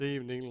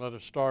Evening. Let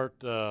us start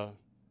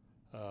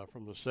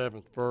from the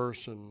seventh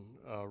verse and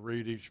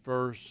read each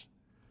verse.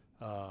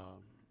 Uh,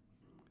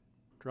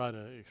 Try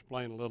to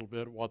explain a little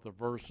bit what the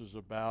verse is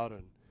about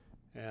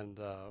and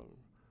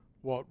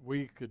what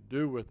we could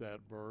do with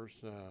that verse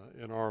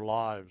in our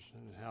lives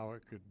and how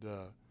it could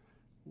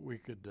we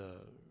could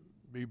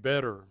be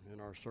better in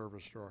our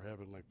service to our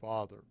Heavenly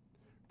Father.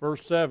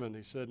 Verse 7,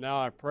 he said, "Now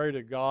I pray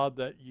to God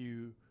that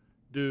you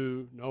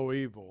do no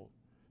evil,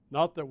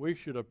 not that we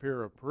should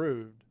appear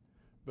approved,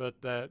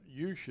 but that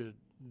you should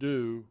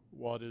do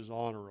what is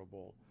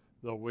honorable,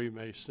 though we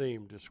may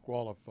seem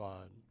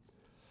disqualified."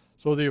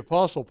 So the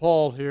Apostle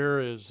Paul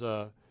here is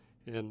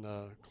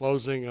in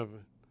closing of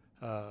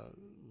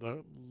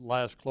the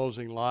last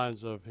closing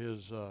lines of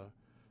his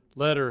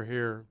letter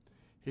here.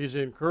 He's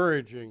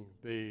encouraging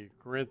the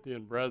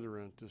Corinthian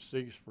brethren to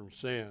cease from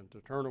sin,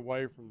 to turn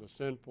away from the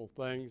sinful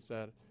things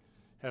that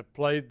have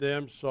plagued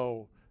them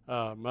so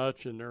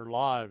much in their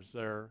lives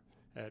there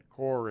at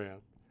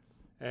Corinth.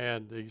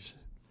 And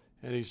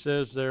he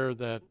says there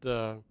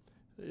that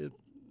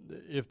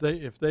if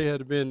they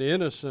had been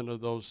innocent of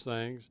those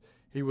things,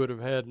 he would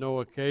have had no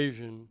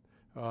occasion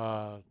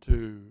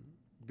to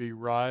be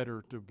right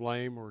or to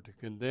blame or to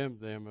condemn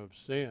them of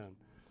sin.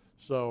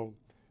 So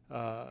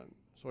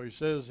he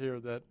says here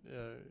that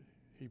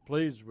he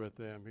pleads with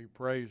them. He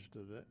prays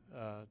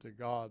to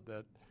God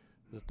that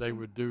they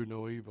would do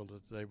no evil,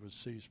 that they would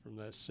cease from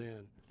that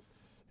sin.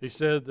 He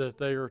said that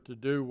they are to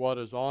do what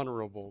is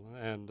honorable,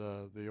 and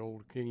the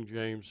old King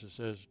James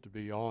says to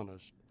be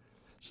honest.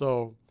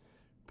 So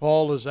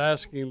Paul is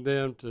asking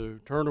them to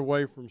turn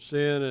away from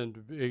sin and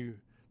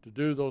to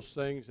do those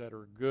things that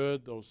are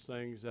good, those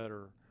things that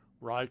are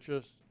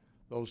righteous,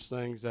 those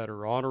things that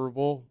are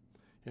honorable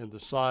in the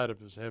sight of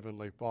his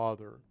Heavenly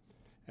Father.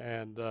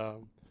 And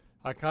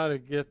I kind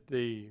of get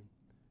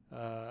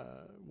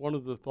one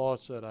of the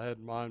thoughts that I had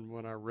in mind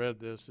when I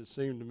read this. It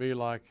seemed to me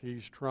like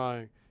he's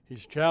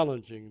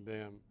challenging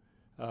them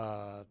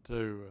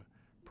to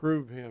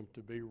prove him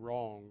to be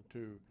wrong,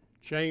 to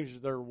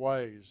change their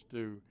ways,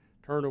 to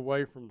turn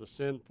away from the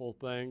sinful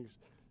things,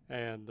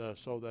 and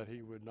so that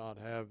he would not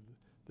have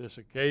this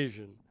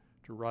occasion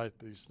to write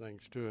these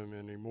things to him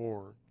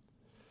anymore.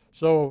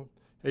 So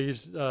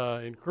he's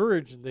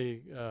encouraging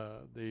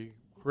the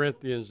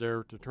Corinthians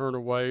there to turn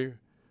away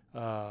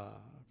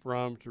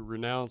to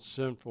renounce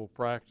sinful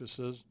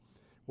practices,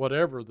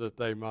 whatever that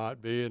they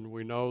might be. And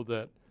we know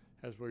that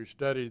as we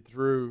studied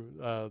through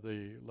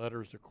the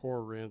letters to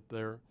Corinth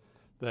there,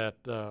 that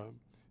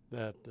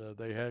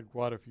they had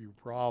quite a few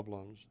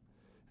problems,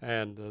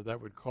 and that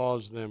would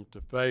cause them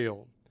to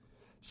fail.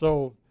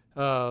 So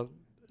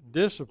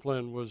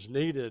discipline was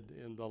needed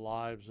in the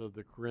lives of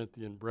the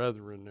Corinthian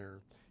brethren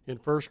there. In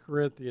 1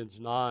 Corinthians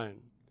 9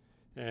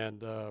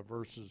 and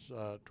verses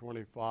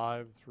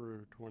 25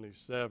 through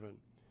 27,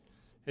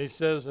 he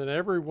says, "And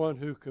everyone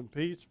who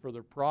competes for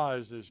the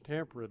prize is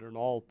temperate in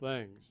all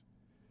things.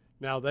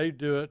 Now they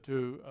do it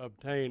to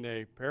obtain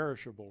a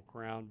perishable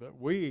crown, but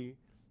we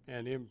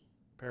an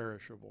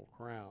imperishable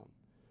crown.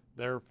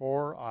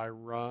 Therefore I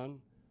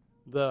run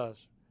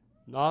thus,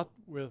 not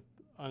with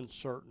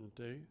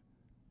uncertainty.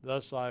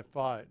 Thus I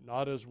fight,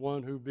 not as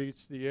one who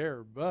beats the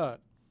air,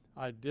 but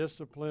I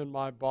discipline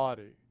my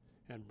body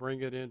and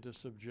bring it into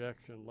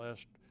subjection,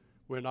 lest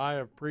when I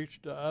have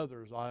preached to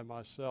others, I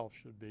myself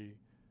should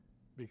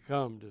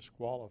become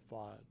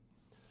disqualified."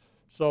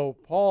 So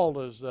Paul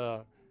is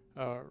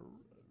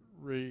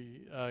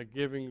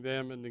giving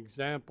them an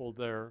example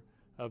there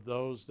of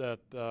those that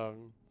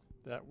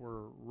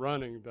were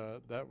running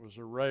that was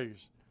a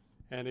race.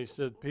 And he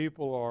said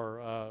people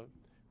are,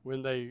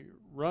 when they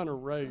run a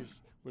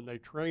race, when they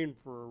train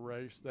for a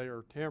race, they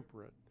are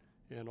temperate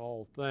in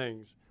all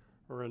things.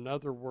 Or in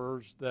other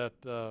words, that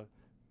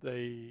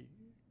they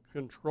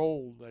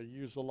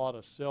use a lot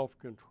of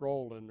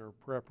self-control in their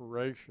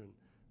preparation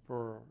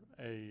for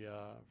a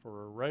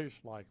race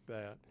like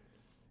that.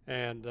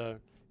 And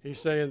he's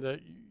saying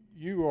that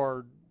you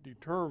are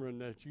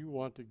determined that you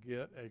want to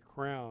get a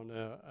crown,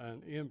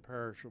 an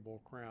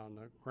imperishable crown,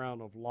 a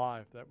crown of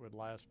life that would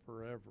last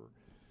forever.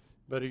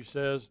 But he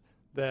says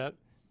that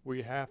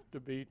we have to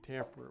be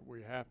temperate.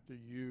 We have to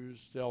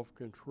use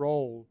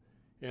self-control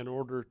in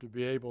order to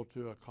be able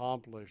to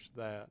accomplish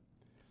that.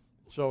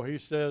 So he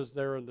says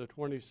there in the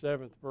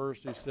 27th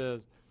verse, he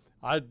says,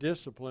 "I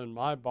discipline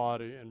my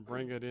body and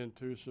bring it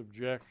into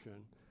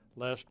subjection,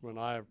 lest when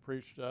I have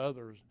preached to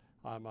others,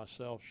 I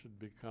myself should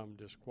become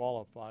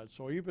disqualified."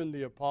 So even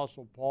the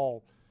Apostle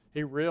Paul,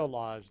 he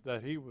realized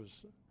that he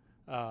was,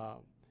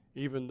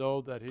 even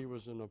though that he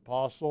was an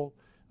apostle,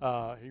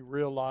 he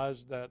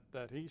realized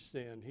that he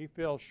sinned. He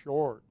fell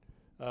short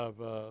of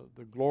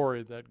the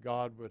glory that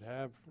God would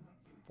have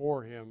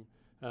for him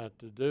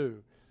to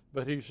do.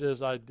 But he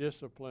says, "I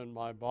discipline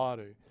my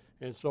body."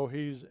 And so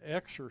he's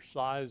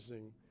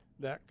exercising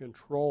that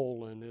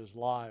control in his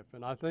life.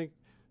 And I think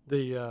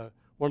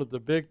one of the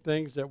big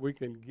things that we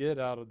can get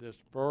out of this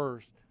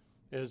verse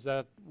is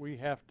that we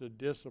have to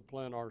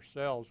discipline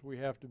ourselves. We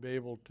have to be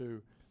able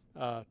to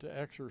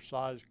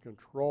exercise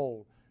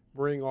control,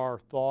 bring our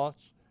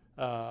thoughts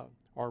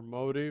our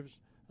motives,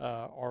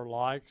 our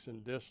likes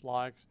and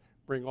dislikes.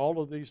 Bring all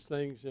of these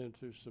things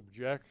into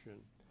subjection,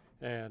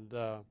 and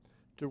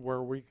to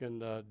where we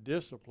can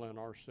discipline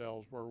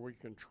ourselves, where we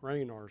can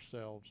train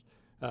ourselves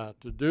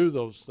to do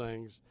those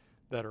things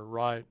that are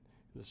right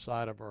in the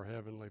sight of our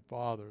Heavenly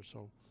Father.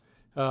 So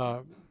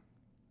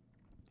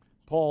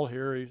Paul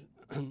here,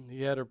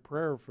 he had a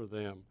prayer for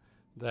them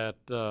that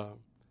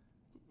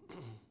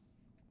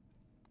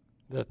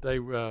that they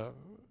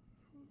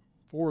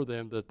for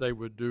them that they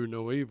would do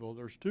no evil.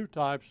 There's two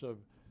types of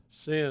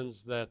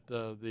sins that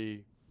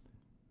the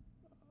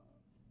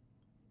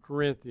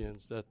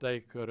Corinthians that they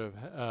could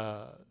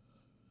have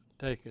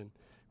taken.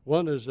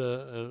 One is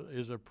a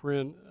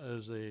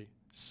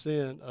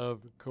sin of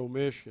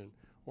commission,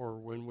 or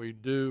when we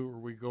do or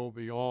we go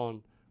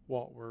beyond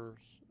what we're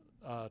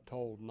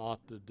told not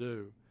to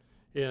do.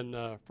 In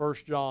 1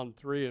 John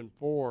 3 and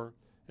 4,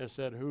 it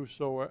said,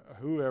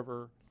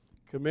 whoever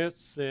commits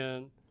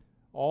sin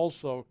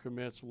also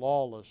commits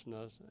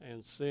lawlessness,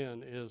 and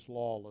sin is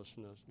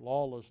lawlessness.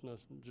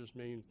 Lawlessness just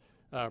means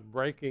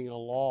breaking a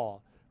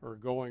law or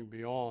going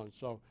beyond.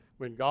 So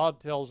when God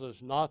tells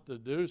us not to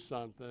do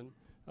something,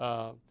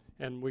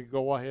 and we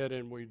go ahead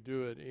and we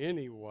do it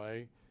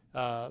anyway,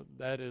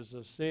 that is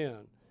a sin,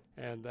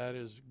 and that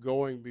is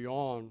going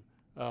beyond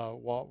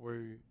what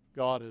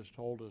God has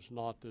told us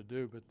not to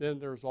do. But then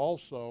there's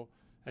also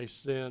a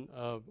sin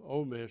of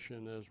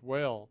omission as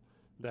well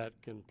that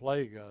can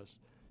plague us.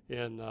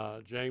 In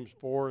James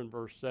 4 and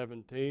verse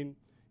 17,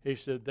 he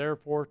said,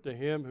 therefore to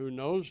him who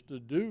knows to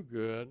do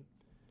good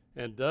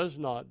and does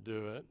not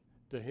do it,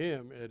 to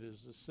him it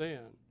is a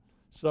sin.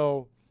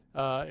 So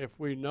if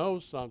we know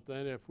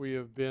something, if we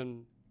have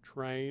been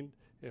trained,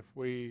 if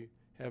we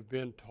have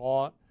been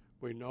taught,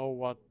 we know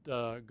what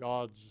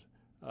God's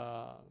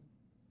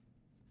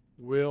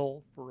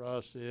will for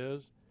us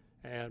is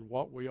and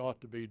what we ought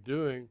to be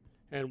doing,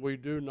 and we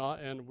do not,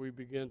 and we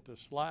begin to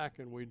slack,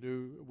 and we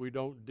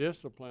don't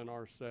discipline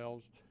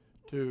ourselves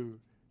to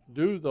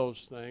do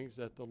those things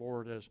that the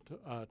Lord has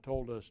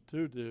told us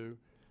to do,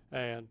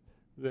 and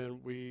then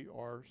we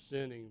are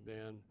sinning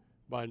then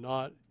by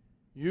not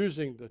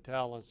using the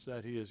talents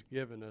that he has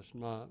given us,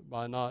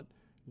 by not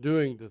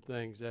doing the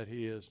things that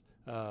he is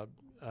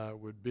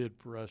would bid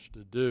for us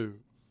to do.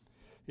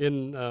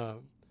 In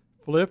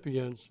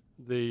Philippians,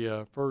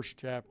 the first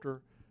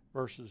chapter,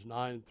 verses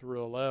 9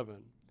 through 11,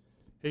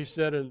 he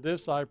said, in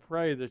this I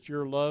pray that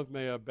your love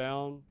may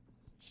abound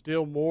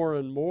still more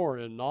and more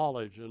in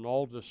knowledge and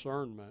all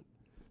discernment,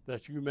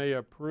 that you may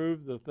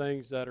approve the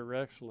things that are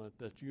excellent,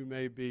 that you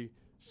may be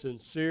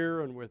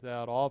sincere and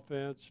without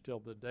offense till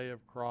the day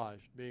of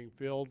Christ, being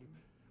filled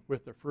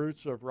with the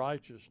fruits of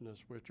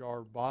righteousness which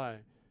are by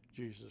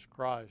Jesus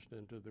Christ,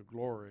 into the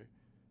glory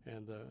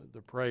and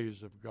the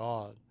praise of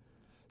God.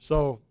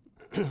 So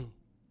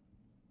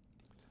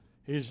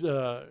he's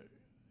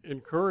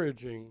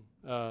encouraging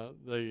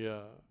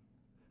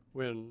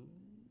when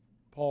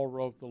Paul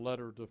wrote the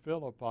letter to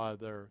Philippi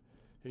there,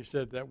 he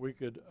said that we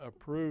could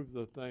approve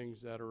the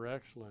things that are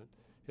excellent.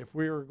 If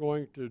we are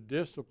going to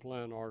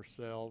discipline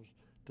ourselves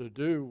to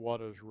do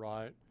what is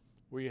right,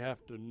 we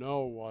have to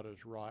know what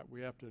is right.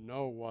 We have to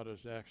know what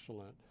is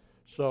excellent.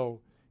 So,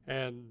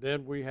 and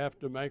then we have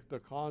to make the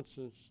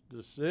conscious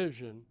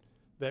decision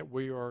that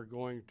we are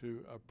going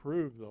to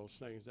approve those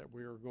things, that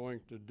we are going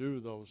to do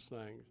those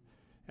things.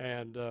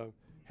 And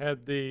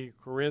had the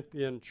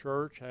Corinthian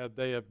church, had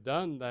they have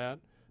done that,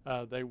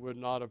 they would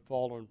not have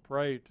fallen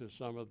prey to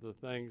some of the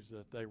things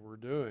that they were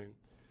doing.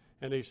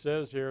 And he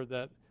says here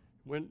that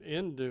when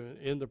in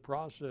the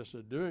process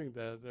of doing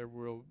that, there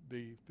will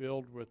be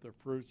filled with the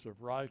fruits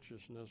of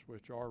righteousness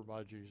which are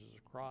by Jesus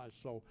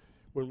Christ. So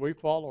when we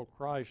follow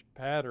Christ's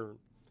pattern,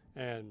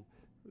 and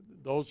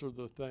those are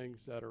the things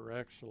that are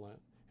excellent.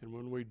 And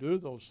when we do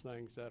those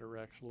things that are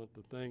excellent,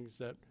 the things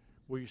that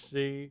we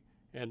see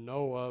and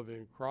know of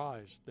in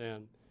Christ,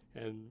 then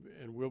and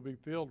we'll be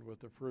filled with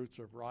the fruits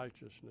of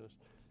righteousness,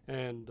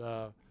 and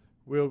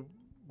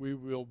we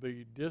will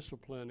be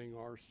disciplining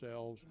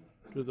ourselves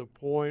to the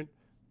point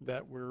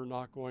that we're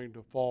not going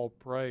to fall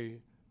prey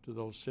to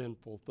those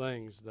sinful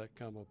things that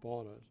come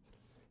upon us.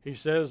 He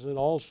says, and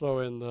also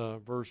in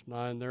verse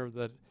 9 there,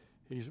 that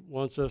he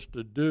wants us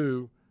to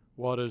do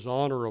what is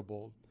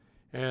honorable.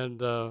 And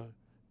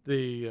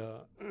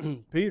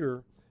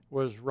Peter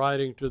was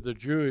writing to the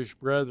Jewish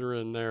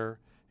brethren there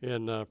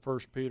in 1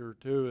 Peter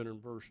 2 and in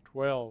verse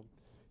 12.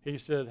 He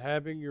said,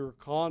 having your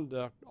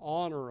conduct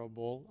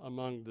honorable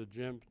among the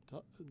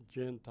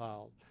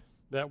Gentiles,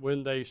 that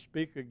when they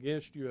speak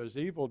against you as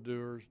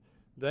evildoers,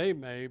 they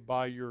may,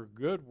 by your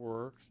good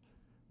works,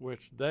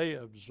 which they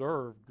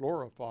observe,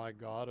 glorify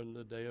God in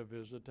the day of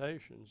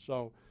visitation.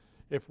 So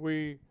if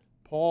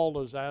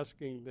Paul is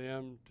asking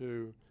them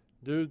to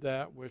do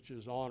that which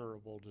is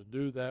honorable, to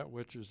do that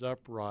which is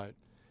upright.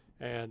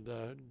 And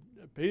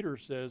Peter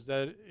says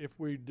that if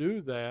we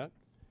do that,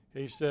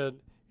 he said,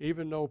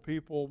 even though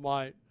people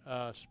might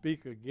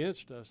speak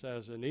against us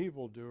as an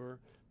evildoer,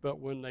 but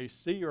when they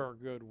see our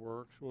good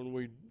works, when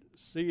we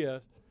see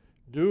us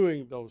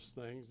doing those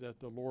things that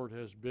the Lord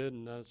has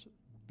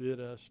bid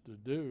us to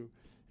do,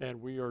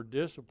 and we are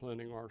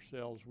disciplining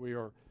ourselves. We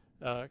are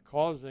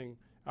causing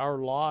our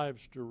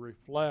lives to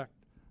reflect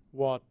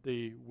what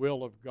the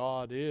will of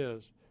God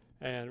is.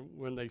 And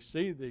when they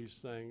see these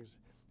things,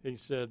 he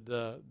said,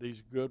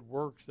 these good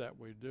works that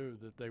we do,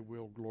 that they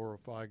will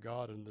glorify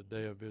God in the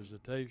day of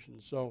visitation.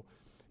 So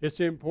it's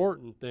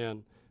important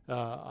then,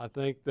 I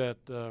think that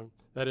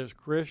that as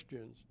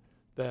Christians,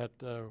 that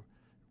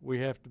we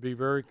have to be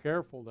very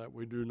careful that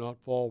we do not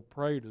fall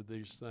prey to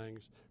these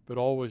things, but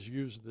always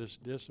use this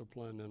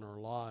discipline in our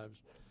lives.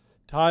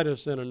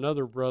 Titus and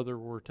another brother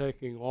were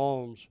taking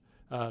alms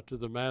to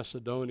the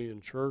Macedonian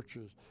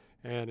churches,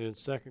 and in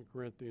 2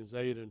 Corinthians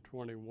 8 and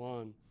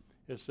 21,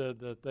 it said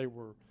that they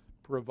were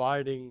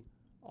providing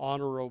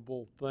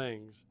honorable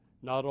things,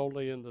 not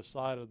only in the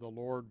sight of the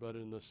Lord, but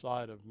in the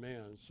sight of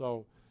men.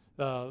 So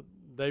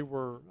they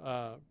were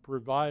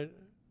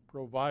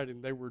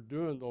providing, they were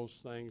doing those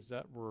things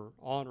that were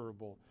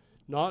honorable,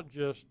 not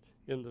just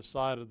in the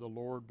sight of the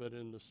Lord, but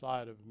in the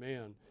sight of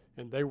men.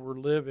 And they were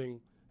living,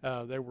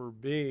 they were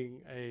being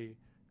a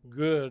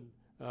good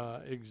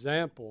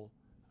example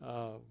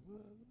of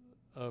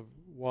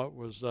what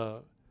was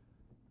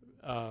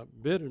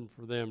bidden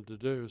for them to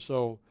do.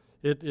 So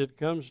it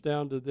comes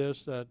down to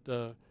this,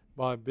 that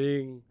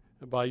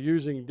by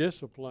using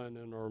discipline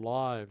in our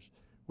lives,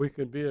 we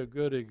can be a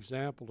good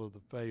example of the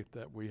faith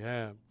that we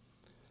have.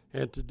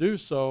 And to do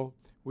so,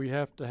 we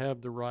have to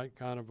have the right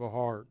kind of a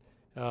heart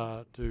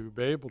to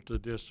be able to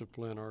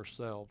discipline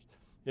ourselves.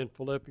 In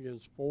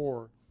Philippians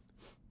 4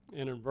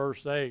 and in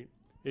verse 8,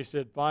 he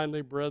said,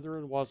 "Finally,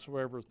 brethren,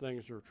 whatsoever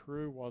things are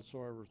true,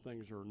 whatsoever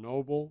things are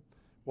noble,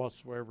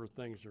 whatsoever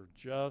things are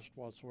just,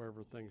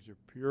 whatsoever things are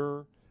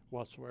pure,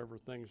 whatsoever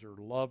things are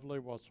lovely,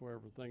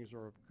 whatsoever things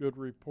are of good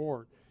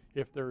report,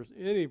 if there is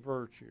any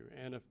virtue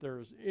and if there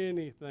is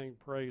anything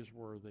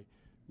praiseworthy,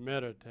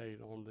 meditate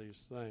on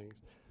these things."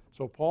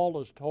 So Paul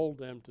has told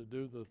them to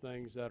do the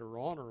things that are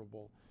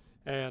honorable.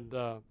 And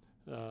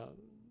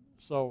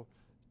so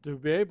to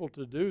be able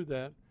to do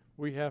that,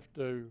 we have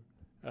to,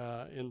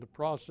 in the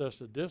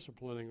process of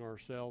disciplining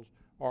ourselves,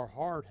 our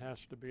heart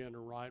has to be in the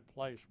right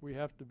place. We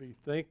have to be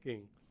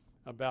thinking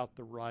about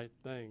the right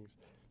things.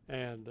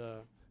 And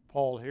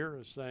Paul here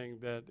is saying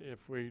that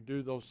if we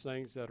do those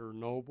things that are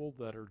noble,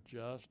 that are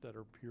just, that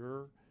are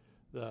pure,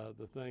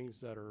 the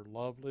things that are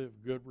lovely,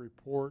 of good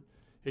report,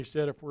 he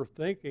said if we're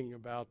thinking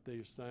about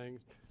these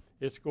things,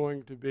 it's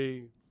going to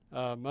be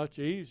much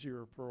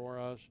easier for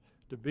us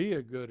to be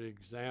a good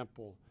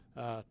example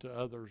to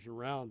others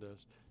around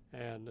us.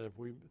 And if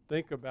we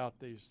think about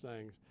these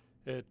things,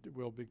 it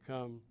will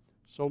become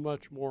so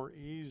much more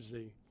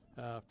easy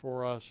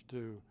for us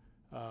to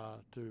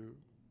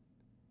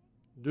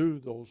do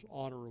those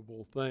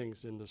honorable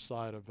things in the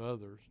sight of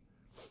others.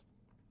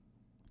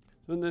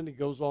 And then he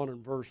goes on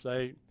in verse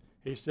 8.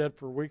 He said,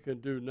 "For we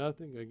can do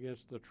nothing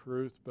against the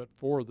truth, but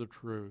for the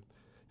truth."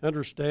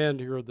 Understand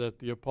here that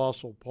the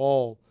Apostle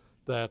Paul,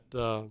 that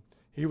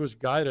he was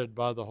guided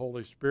by the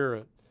Holy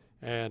Spirit,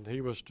 and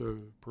he was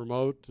to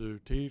promote, to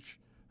teach,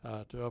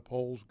 to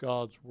uphold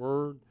God's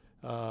word,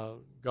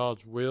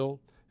 God's will,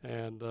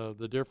 and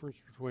the difference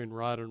between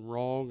right and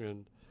wrong,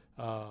 and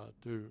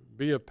to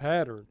be a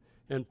pattern.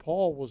 And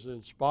Paul was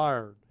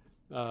inspired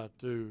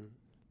to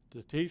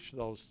teach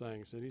those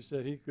things, and he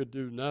said he could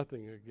do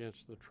nothing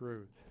against the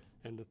truth.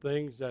 And the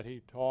things that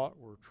he taught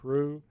were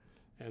true,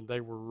 and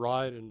they were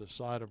right in the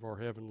sight of our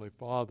Heavenly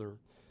Father.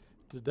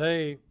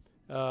 Today,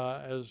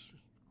 as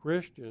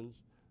Christians,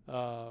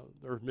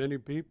 there's many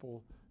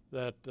people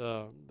that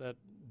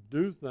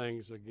do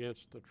things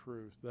against the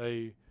truth.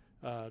 They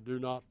do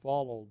not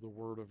follow the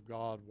Word of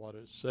God, what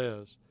it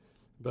says.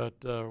 But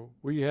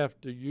we have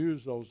to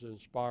use those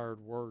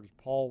inspired words.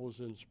 Paul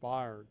was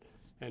inspired,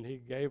 and he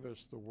gave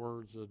us the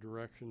words, the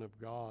direction of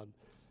God.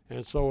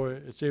 And so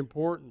it's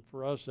important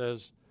for us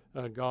as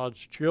God's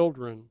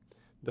children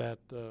that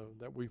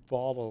we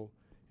follow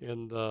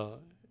in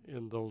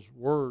those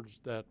words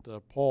that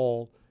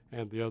Paul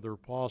and the other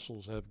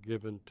apostles have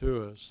given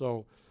to us.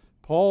 So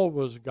Paul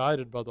was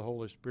guided by the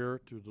Holy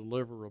Spirit to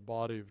deliver a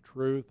body of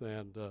truth,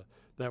 and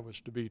that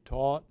was to be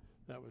taught,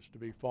 that was to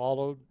be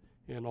followed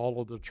in all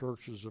of the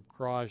churches of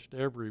Christ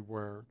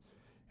everywhere.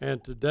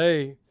 And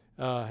today,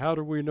 how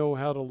do we know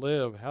how to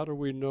live? How do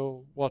we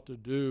know what to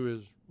do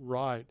is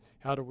right?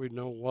 How do we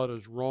know what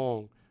is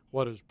wrong,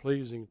 what is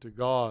pleasing to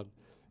God?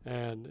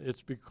 And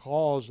it's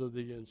because of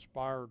the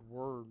inspired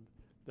word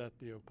that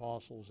the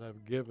apostles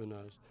have given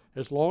us.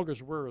 As long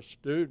as we're a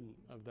student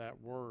of that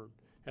word,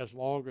 as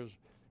long as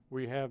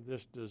we have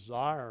this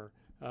desire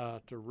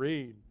to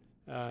read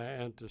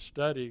and to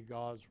study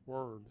God's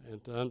word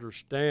and to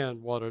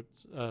understand what it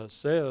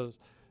says,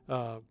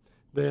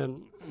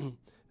 then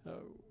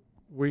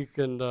we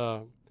can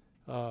do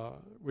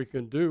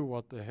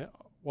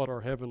what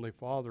our Heavenly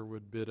Father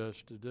would bid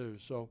us to do.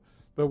 So,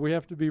 but we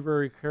have to be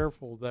very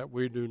careful that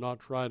we do not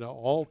try to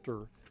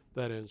alter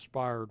that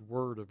inspired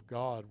word of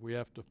God. We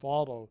have to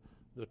follow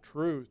the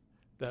truth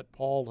that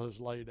Paul has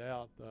laid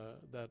out,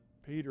 that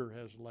Peter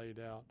has laid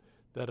out,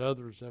 that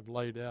others have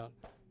laid out.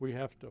 We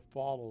have to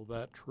follow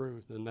that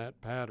truth and that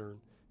pattern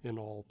in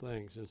all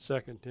things. In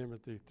 2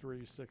 Timothy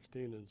 3:16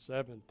 and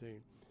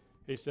 17,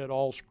 he said,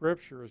 all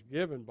Scripture is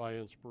given by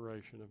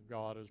inspiration of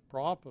God, is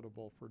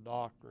profitable for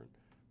doctrine,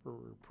 for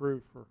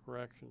reproof, for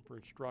correction, for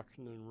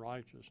instruction in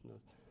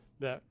righteousness,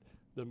 that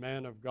the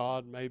man of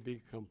God may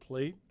be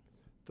complete,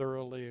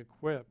 thoroughly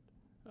equipped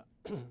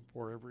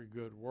for every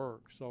good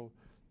work. So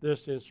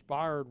this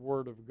inspired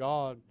Word of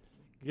God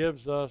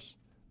gives us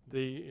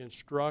the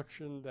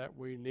instruction that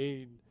we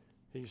need,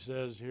 he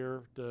says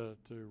here, to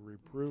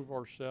reprove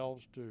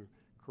ourselves, to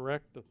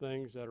correct the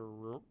things that are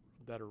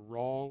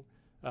wrong,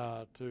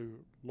 to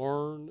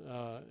learn,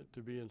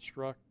 to be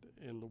instructed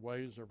in the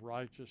ways of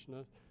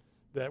righteousness,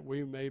 that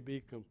we may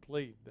be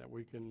complete, that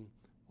we can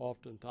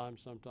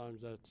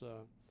sometimes that's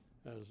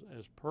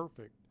as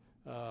perfect,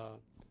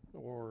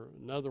 or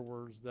in other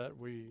words, that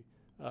we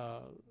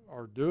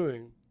are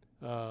doing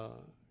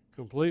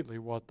completely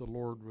what the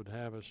Lord would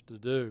have us to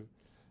do.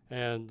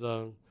 And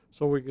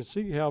so we can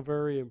see how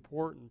very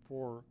important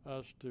for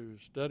us to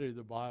study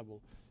the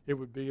Bible. It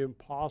would be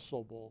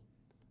impossible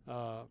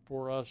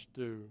for us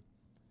to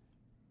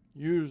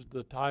use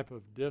the type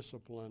of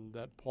discipline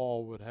that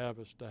Paul would have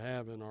us to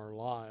have in our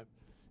life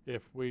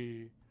if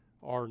we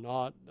are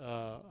not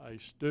a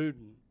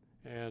student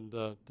and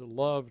to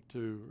love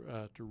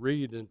to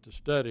read and to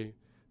study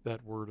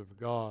that Word of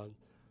God.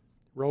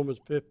 Romans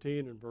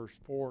 15 and verse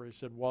 4, he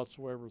said,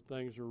 whatsoever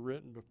things are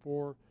written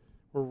before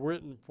were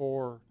written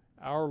for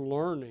our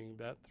learning,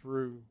 that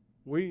through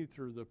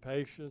the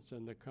patience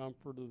and the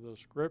comfort of the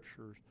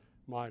Scriptures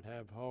might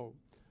have hope.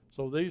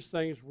 So these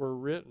things were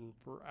written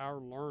for our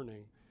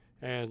learning.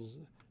 And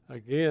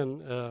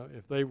again,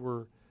 if they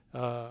were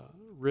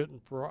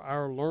written for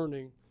our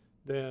learning,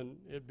 then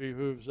it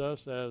behooves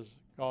us as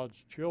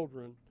God's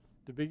children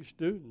to be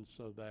students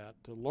of that,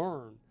 to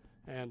learn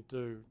and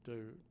to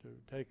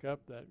take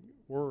up that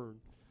word.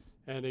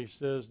 And he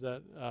says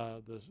that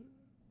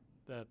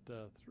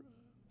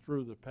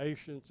through the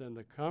patience and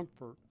the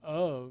comfort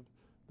of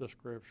the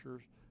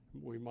Scriptures,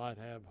 we might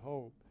have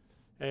hope.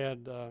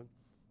 And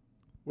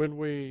when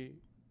we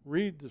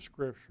read the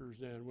Scriptures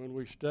and when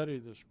we study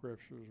the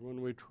Scriptures,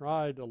 when we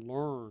try to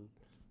learn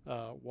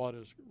what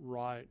is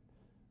right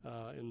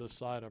in the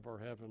sight of our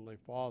Heavenly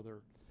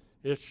Father,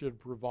 it should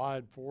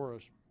provide for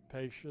us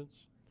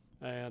patience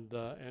and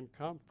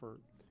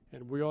comfort.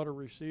 And we ought to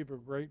receive a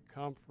great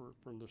comfort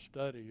from the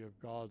study of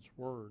God's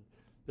Word.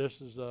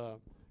 This is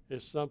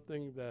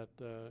something that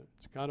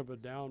it's kind of a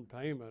down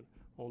payment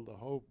on the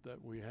hope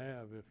that we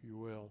have, if you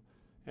will.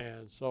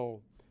 And so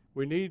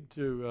we need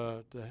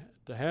to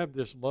have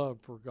this love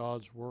for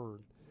God's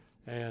Word.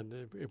 And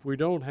if we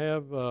don't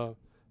have the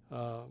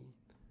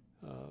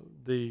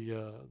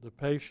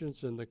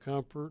patience and the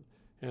comfort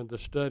and the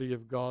study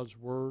of God's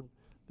Word,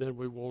 then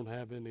we won't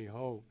have any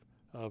hope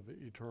of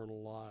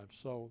eternal life.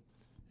 So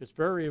it's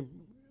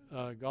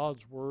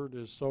God's Word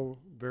is so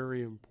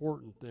very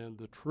important. Then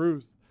the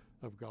truth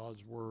of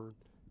God's Word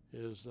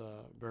is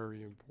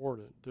very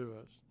important to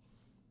us.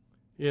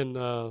 In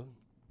the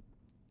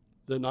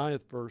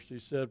 9th verse, he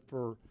said,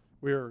 for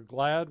we are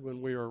glad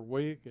when we are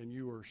weak and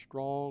you are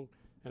strong,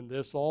 and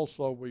this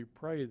also we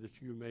pray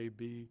that you may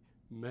be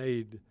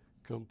made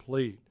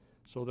complete.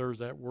 So there's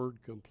that word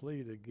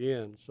complete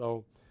again.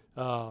 So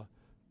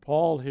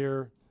Paul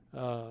here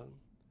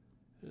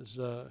is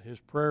his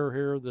prayer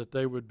here that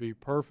they would be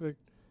perfect,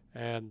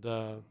 and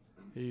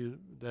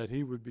that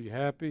he would be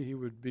happy, he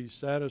would be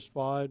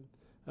satisfied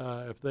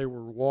if they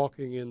were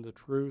walking in the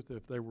truth,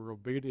 if they were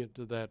obedient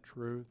to that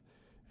truth,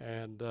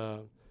 and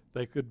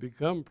they could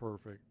become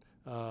perfect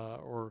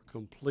or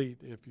complete,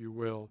 if you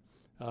will,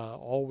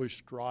 always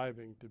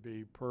striving to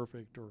be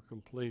perfect or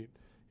complete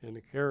in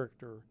the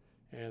character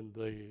and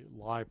the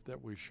life that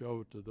we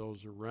show to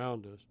those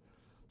around us.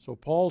 So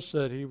Paul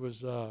said he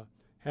was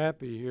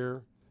happy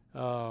here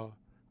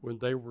when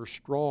they were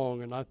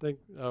strong, and I think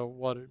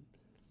what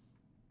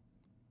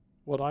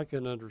I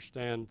can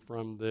understand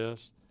from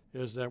this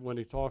is that when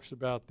he talks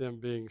about them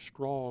being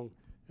strong,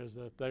 is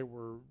that they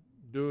were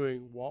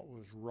doing what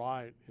was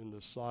right in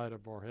the sight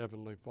of our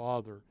Heavenly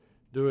Father,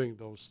 doing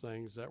those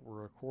things that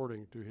were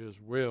according to His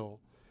will.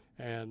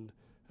 And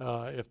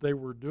if they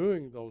were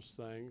doing those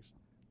things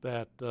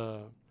that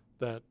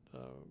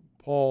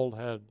Paul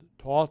had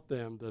taught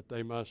them that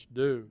they must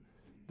do,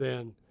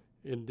 then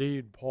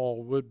indeed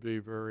Paul would be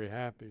very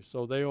happy.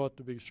 So they ought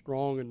to be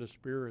strong in the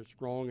Spirit,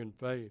 strong in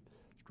faith,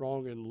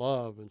 strong in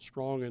love, and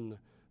strong in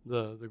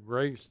the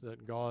grace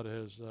that God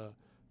has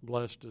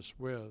blessed us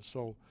with.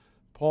 So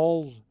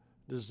Paul's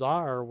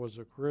desire was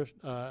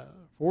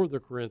for the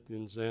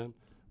Corinthians then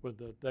was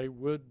that they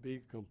would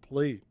be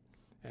complete,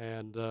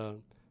 and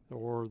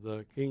or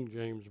the King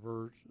James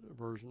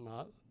version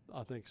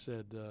I think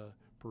said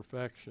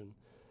perfection.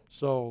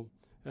 So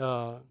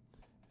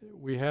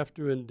we have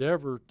to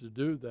endeavor to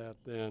do that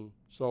then.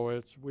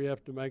 So we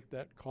have to make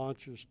that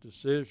conscious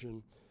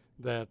decision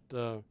that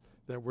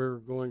we're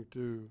going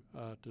to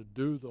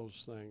do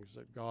those things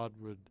that God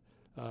would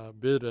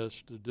bid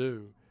us to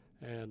do,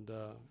 and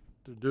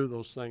to do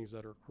those things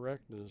that are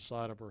correct in the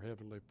sight of our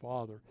Heavenly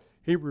Father.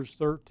 Hebrews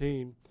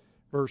 13,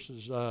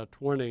 verses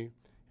 20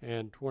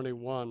 and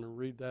 21.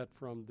 Read that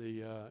from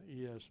the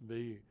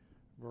ESV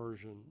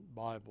version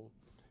Bible.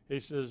 He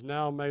says,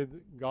 "Now may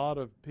the God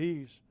of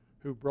peace,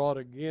 who brought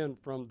again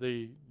from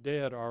the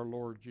dead our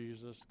Lord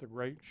Jesus, the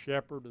great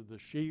shepherd of the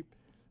sheep,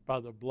 by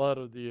the blood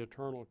of the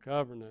eternal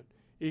covenant,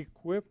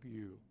 equip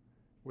you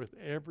with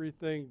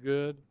everything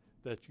good,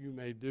 that you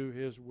may do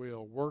his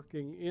will,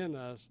 working in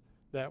us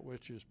that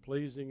which is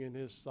pleasing in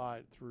his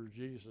sight, through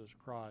Jesus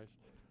Christ,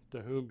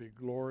 to whom be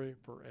glory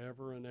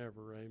forever and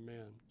ever.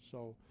 Amen."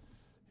 So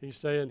he's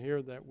saying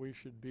here that we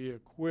should be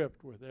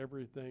equipped with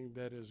everything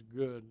that is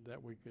good,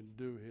 that we can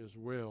do his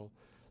will.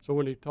 So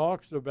when he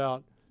talks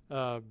about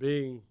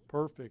being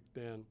perfect,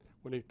 and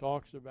when he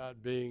talks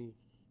about being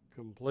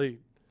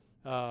complete,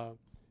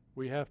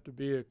 we have to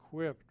be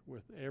equipped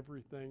with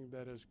everything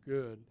that is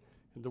good.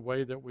 And the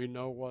way that we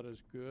know what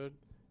is good,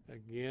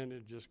 again,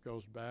 it just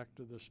goes back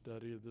to the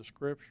study of the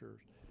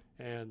Scriptures.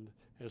 And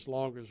as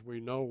long as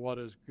we know what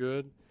is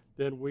good,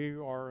 then we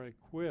are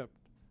equipped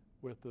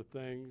with the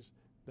things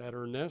that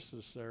are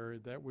necessary,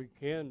 that we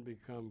can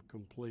become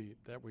complete,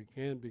 that we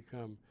can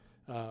become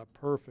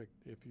perfect,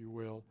 if you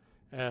will,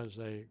 as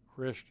a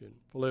Christian.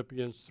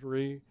 Philippians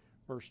 3,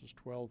 verses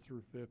 12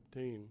 through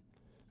 15.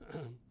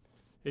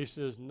 He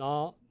says,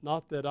 not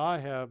that I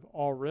have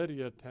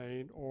already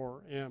attained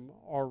or am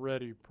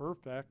already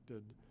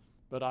perfected,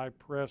 but I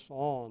press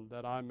on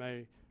that I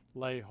may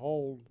lay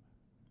hold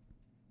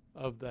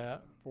of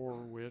that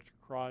for which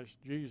Christ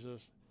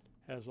Jesus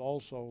has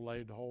also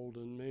laid hold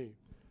in me.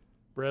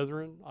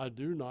 Brethren, I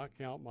do not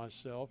count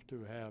myself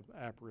to have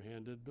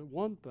apprehended, but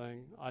one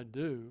thing I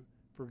do,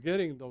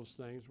 forgetting those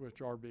things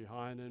which are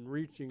behind and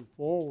reaching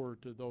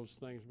forward to those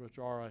things which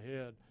are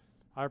ahead,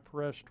 I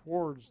press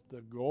towards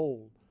the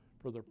goal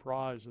for the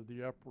prize of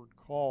the upward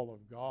call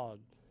of God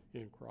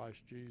in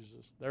Christ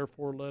Jesus.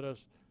 Therefore let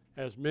us,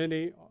 as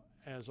many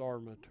as are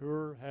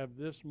mature, have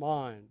this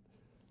mind,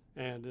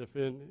 and if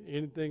in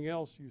anything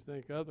else you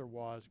think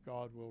otherwise,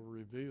 God will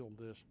reveal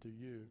this to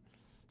you.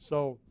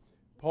 So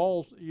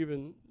Paul's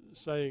even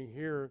saying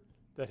here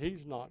that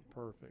he's not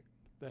perfect,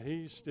 that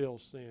he still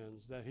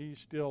sins, that he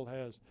still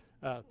has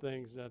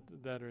things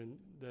that are in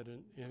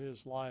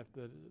his life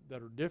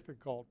that are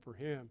difficult for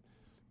him.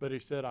 But he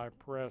said, I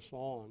press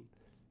on.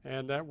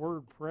 And that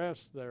word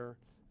press there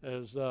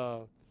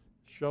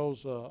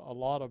shows a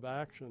lot of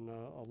action,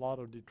 a lot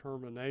of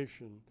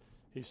determination.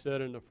 He said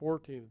in the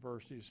 14th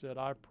verse, he said,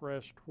 I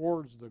press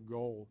towards the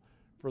goal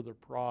for the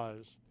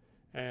prize.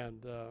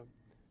 And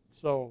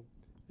so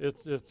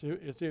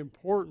it's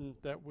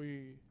important that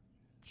we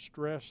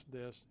stress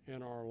this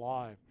in our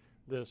life,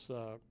 this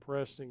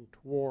pressing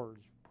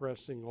towards,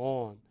 pressing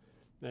on,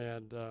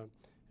 and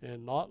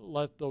not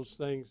let those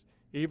things,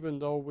 even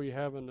though we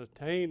haven't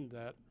attained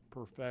that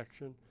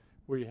perfection,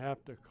 we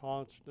have to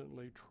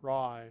constantly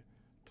try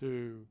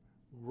to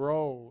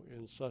grow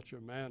in such a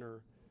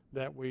manner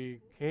that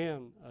we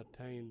can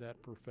attain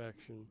that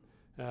perfection,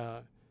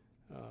 that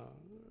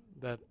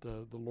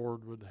the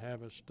Lord would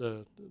have us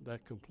to,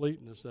 that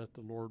completeness that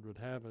the Lord would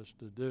have us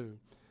to do.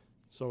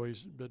 So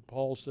but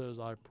Paul says,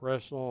 I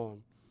press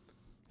on.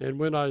 And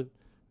when I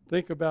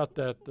think about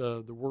that,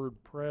 the word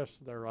press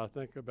there, I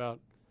think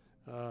about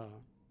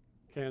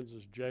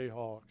Kansas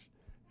Jayhawks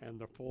and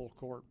the full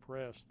court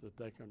press that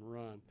they can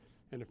run.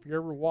 And if you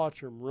ever watch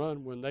them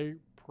run, when they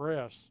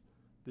press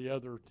the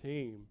other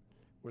team,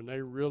 when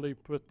they really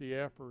put the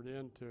effort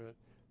into it,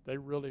 they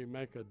really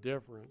make a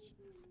difference.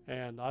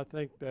 And I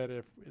think that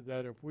if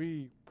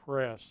we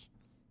press,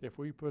 if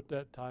we put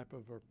that type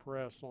of a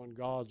press on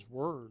God's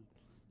Word,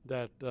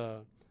 that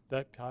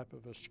type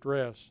of a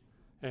stress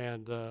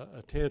and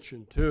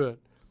attention to it,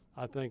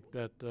 I think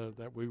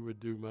that we would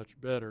do much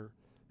better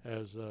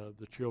as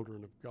the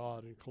children of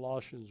God. In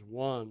Colossians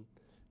 1,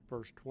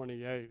 verse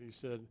 28, he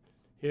said,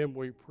 Him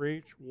we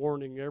preach,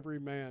 warning every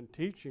man,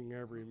 teaching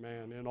every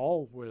man in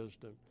all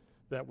wisdom,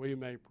 that we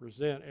may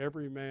present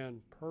every man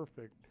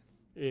perfect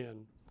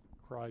in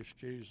Christ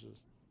Jesus.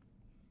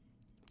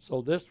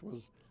 So this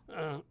was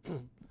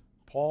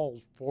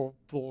Paul's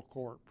full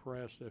court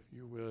press, if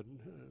you would,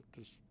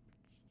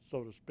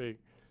 so to speak,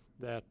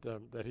 that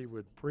he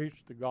would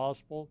preach the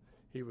gospel,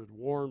 he would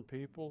warn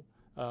people,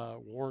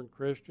 warn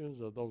Christians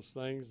of those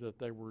things that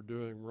they were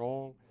doing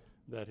wrong,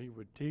 that he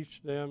would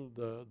teach them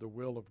the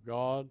will of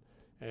God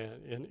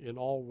and in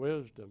all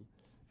wisdom.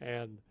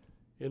 And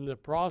in the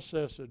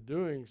process of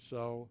doing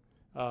so,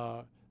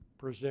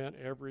 present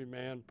every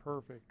man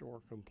perfect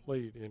or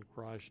complete in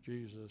Christ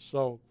Jesus.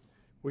 So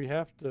we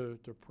have to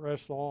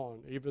press on,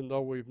 even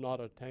though we've not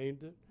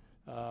attained it.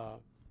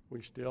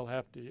 We still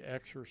have to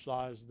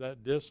exercise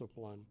that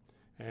discipline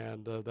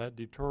and that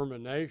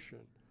determination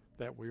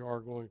that we are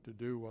going to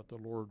do what the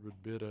Lord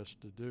would bid us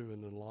to do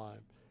in the life.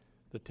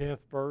 The 10th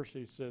verse,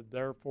 he said,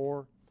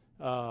 therefore,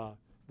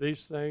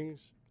 these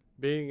things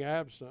being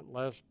absent,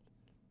 lest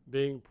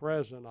being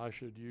present I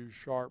should use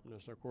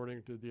sharpness,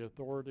 according to the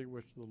authority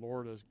which the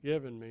Lord has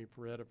given me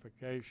for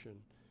edification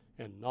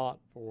and not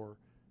for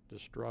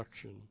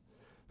destruction.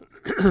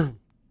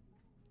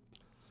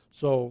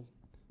 So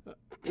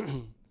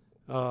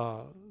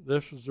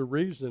this is the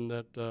reason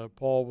that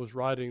Paul was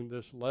writing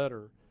this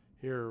letter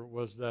here,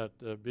 was that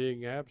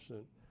being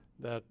absent,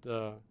 that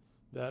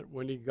that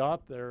when he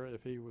got there,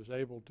 if he was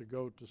able to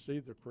go to see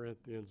the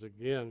Corinthians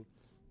again,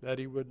 that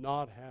he would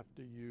not have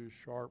to use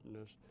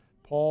sharpness.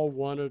 Paul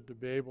wanted to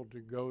be able to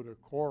go to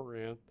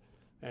Corinth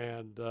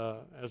and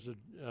to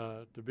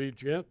be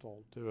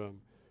gentle to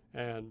them,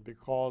 and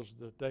because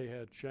that they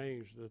had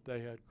changed, that they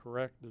had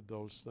corrected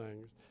those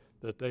things,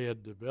 that they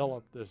had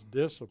developed this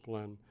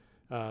discipline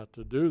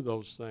to do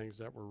those things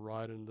that were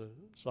right in the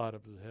sight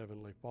of the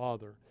Heavenly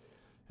Father.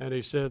 And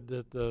he said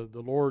that the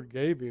Lord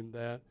gave him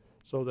that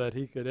so that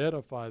he could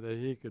edify, that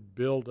he could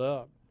build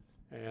up,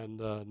 and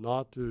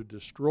not to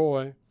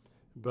destroy.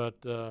 But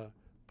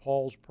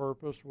Paul's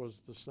purpose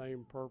was the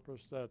same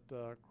purpose that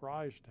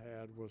Christ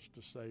had, was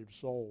to save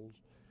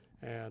souls,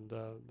 and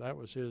that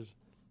was his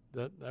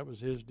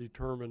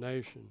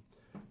determination.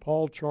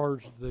 Paul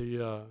charged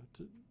the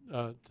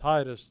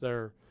Titus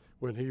there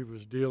when he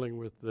was dealing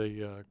with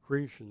the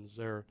Cretans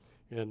there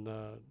in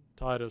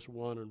Titus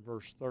 1 and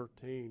verse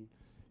 13.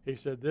 He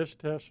said, "This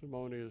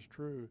testimony is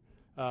true.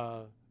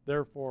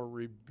 Therefore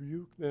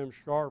rebuke them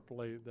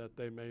sharply, that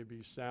they may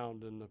be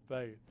sound in the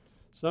faith."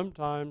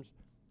 Sometimes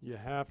you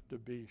have to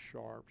be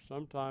sharp.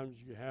 Sometimes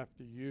you have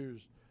to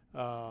use,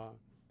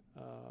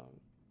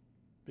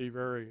 be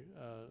very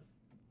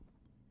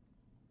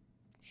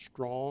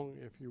strong,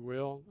 if you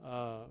will,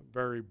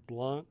 very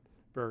blunt,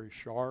 very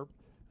sharp,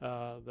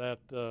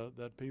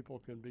 that people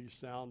can be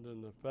sound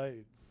in the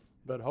faith.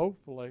 But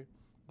hopefully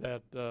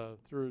that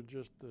through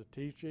just the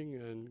teaching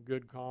and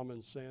good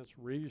common sense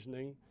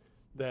reasoning,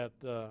 that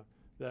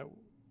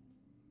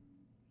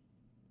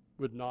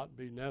would not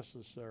be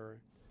necessary.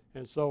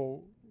 And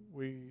so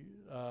we,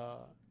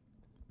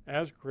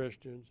 as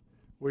Christians,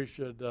 we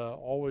should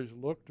always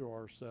look to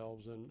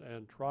ourselves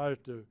and try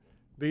to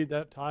be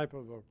that type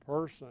of a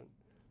person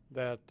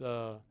that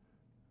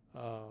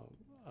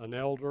an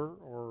elder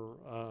or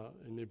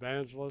an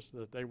evangelist,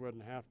 that they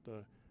wouldn't have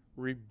to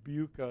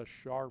rebuke us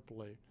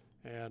sharply.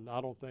 And I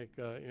don't think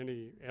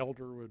any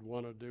elder would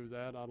want to do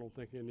that. I don't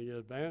think any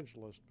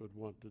evangelist would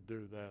want to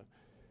do that.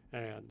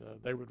 And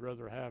they would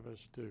rather have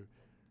us to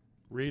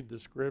read the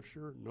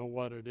Scripture, know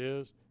what it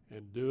is,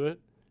 and do it,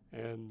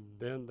 and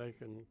then they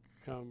can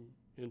come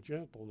in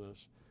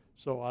gentleness.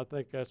 So I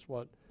think that's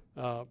what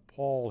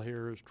Paul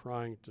here is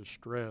trying to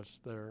stress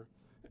there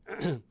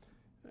at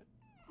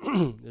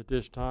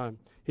this time.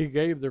 He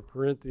gave the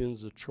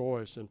Corinthians a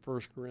choice in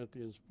 1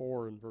 Corinthians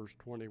 4 and verse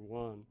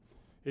 21.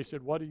 He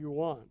said, "What do you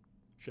want?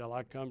 Shall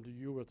I come to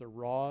you with a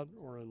rod,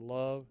 or in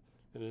love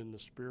and in the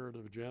spirit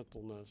of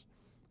gentleness?"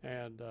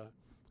 And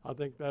I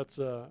think that's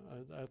a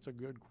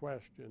good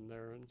question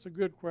there. And it's a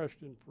good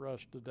question for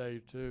us today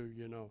too,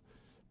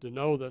 to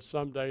know that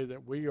someday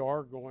that we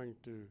are going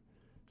to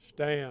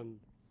stand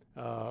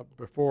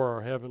before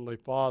our Heavenly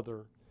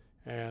Father,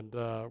 and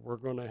we're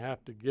going to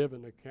have to give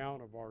an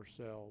account of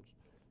ourselves.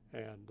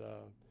 And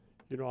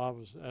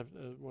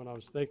when I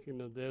was thinking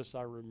of this,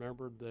 I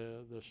remembered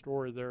the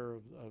story there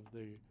of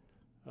the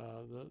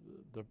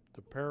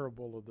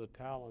parable of the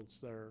talents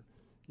there.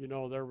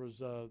 There was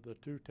the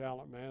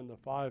 2-talent man, the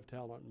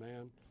 5-talent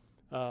man.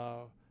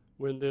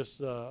 When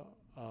this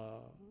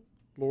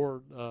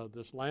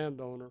this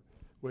landowner,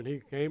 when he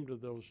came to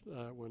those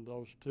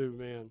 2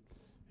 men,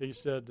 he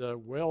said,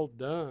 "Well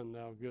done,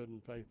 thou good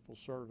and faithful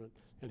servant."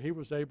 And he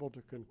was able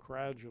to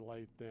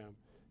congratulate them.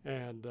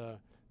 And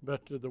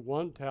but to the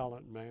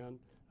 1-talent man,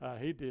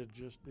 he did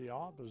just the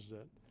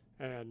opposite.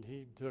 And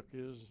he took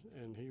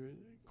and he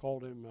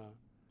called him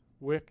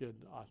wicked,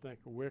 I think,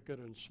 a wicked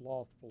and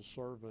slothful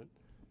servant.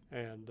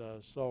 And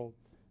so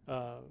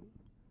the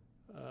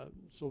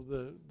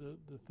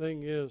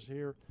thing is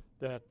here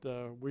that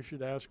we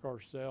should ask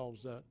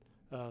ourselves that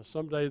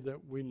someday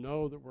that we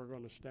know that we're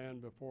going to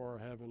stand before our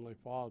Heavenly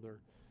Father,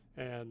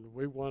 and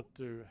we want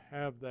to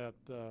have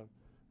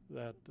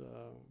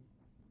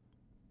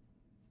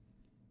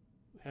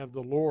have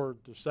the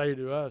Lord to say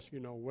to us,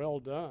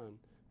 "Well done,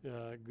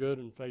 good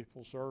and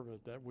faithful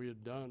servant," that we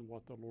had done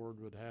what the Lord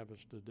would have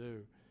us to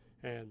do.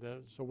 And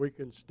so we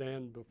can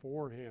stand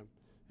before Him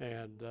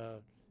and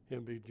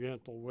Him be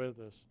gentle with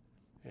us,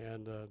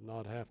 and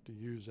not have to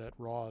use that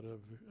rod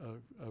of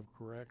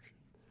correction.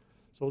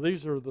 So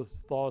these are the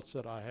thoughts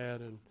that I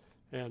had,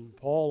 and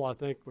Paul, I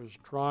think, was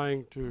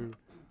trying to,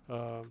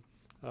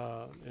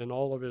 in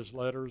all of his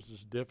letters,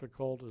 as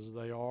difficult as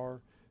they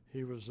are,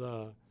 he was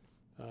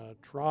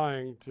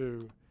trying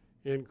to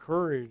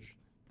encourage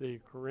the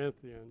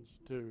Corinthians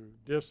to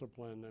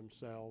discipline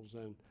themselves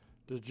and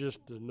to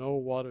know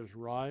what is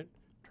right,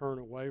 turn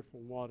away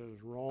from what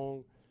is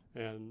wrong,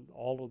 and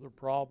all of the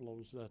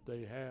problems that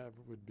they have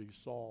would be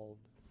solved.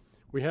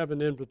 We have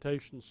an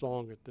invitation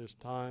song at this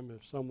time.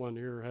 If someone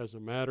here has a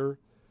matter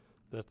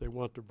that they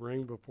want to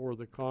bring before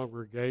the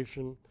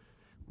congregation,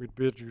 we'd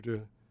bid you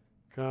to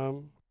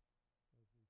come.